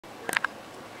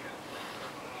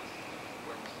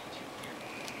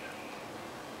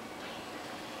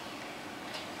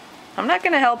I'm not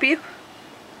gonna help you.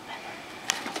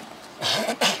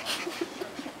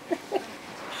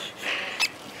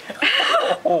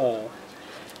 Oh.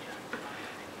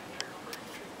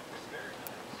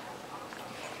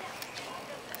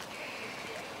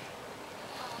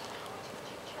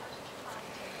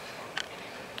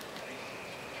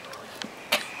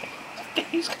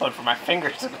 He's going for my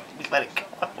fingers. Let it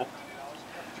go.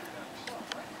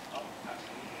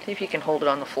 See if you can hold it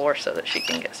on the floor so that she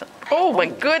can get some. Oh my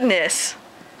goodness!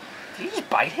 Did you just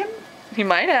bite him? He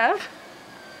might have.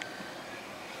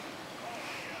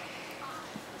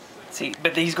 See,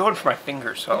 but he's going for my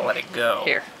fingers, so I'll let it go.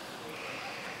 Here.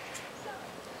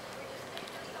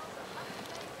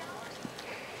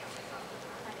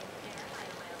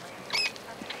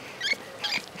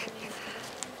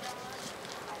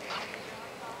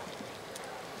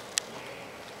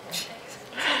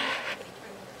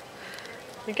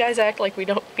 You guys act like we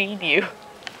don't feed you.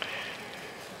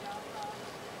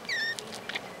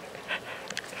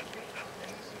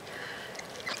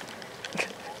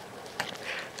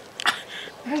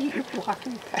 You're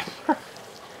blocking Pepper.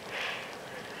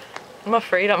 I'm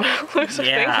afraid I'm gonna lose a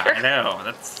finger. Yeah, I know.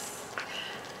 That's...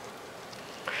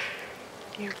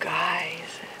 You guys.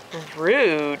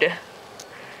 Rude.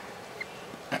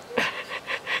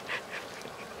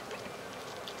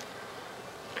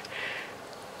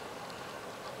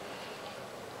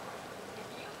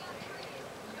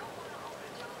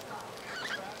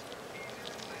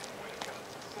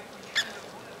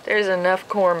 There's enough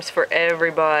corms for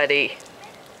everybody.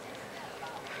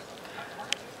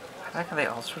 I like how they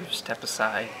all sort of step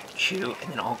aside, chew,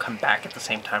 and then all come back at the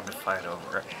same time to fight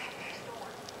over it.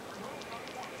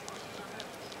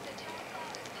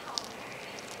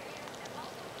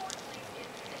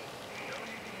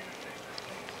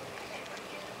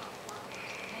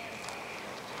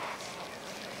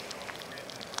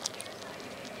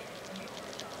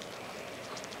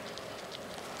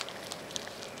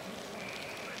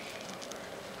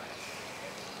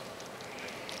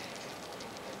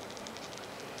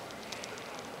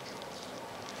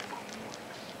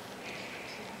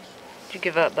 Did you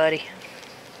give up, buddy?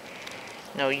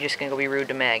 No, you're just gonna go be rude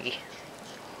to Maggie.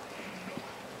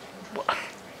 I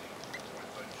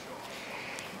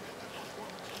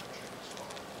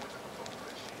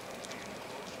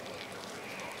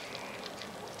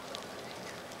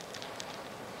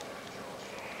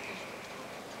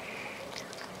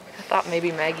thought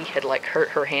maybe Maggie had like hurt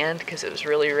her hand because it was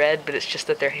really red, but it's just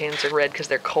that their hands are red because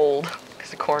they're cold,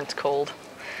 because the corn's cold.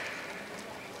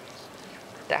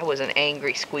 That was an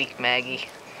angry squeak, Maggie.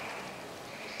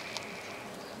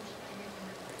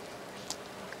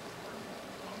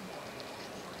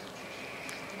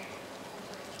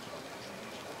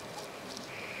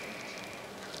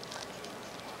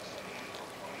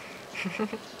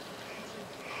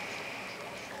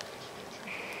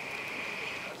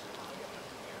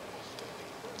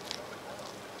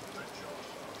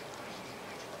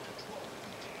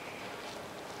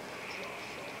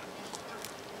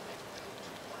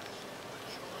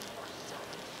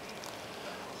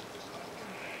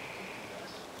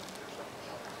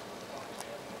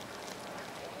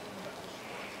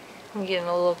 I'm getting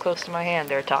a little close to my hand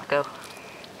there, Taco.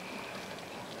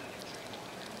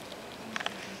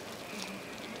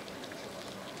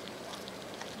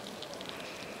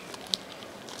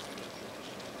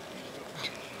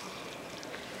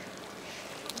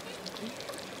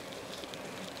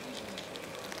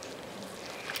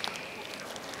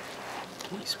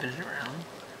 Can you spin it around?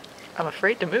 I'm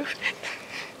afraid to move it.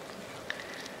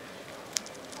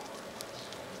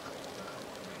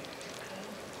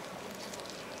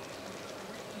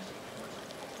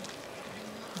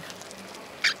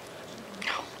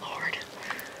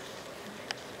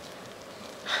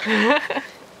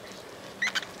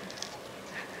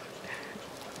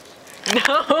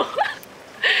 No,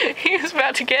 he was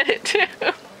about to get it too.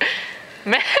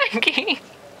 Maggie.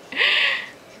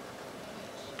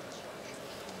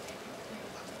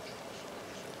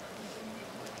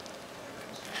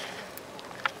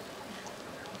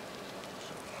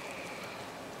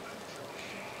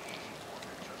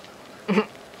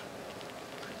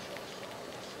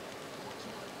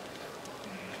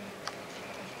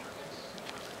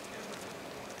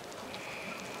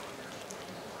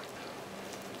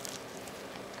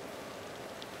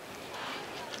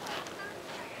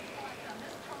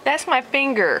 That's my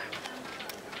finger.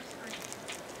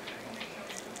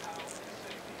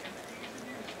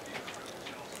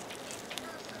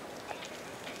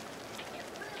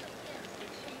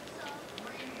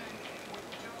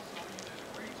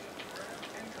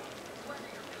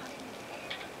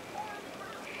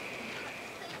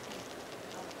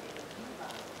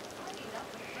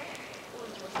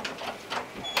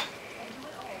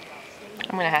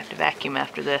 gonna have to vacuum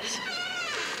after this.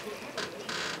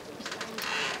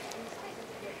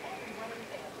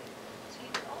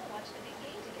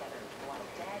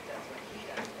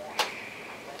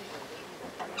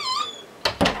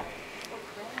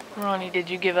 Ronnie, did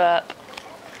you give up?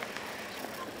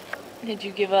 Did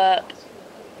you give up?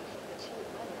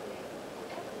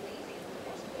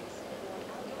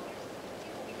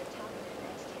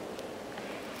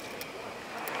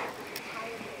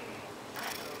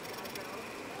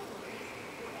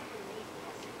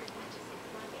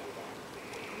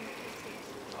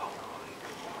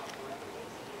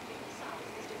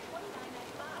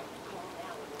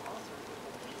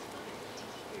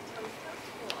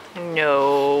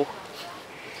 No.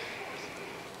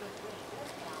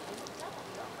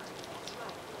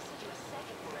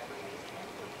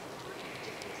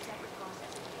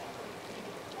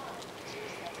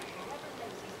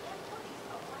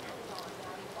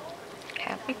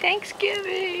 Happy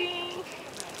Thanksgiving.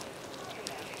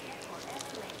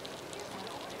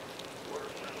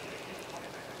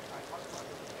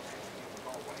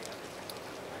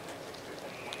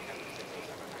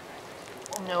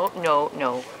 No, no,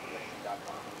 no.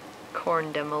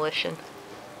 Corn demolition.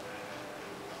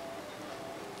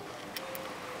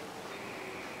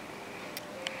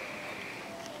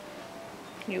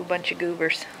 You bunch of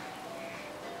goobers.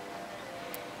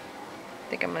 I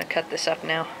think I'm gonna cut this up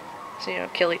now so you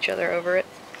don't kill each other over it.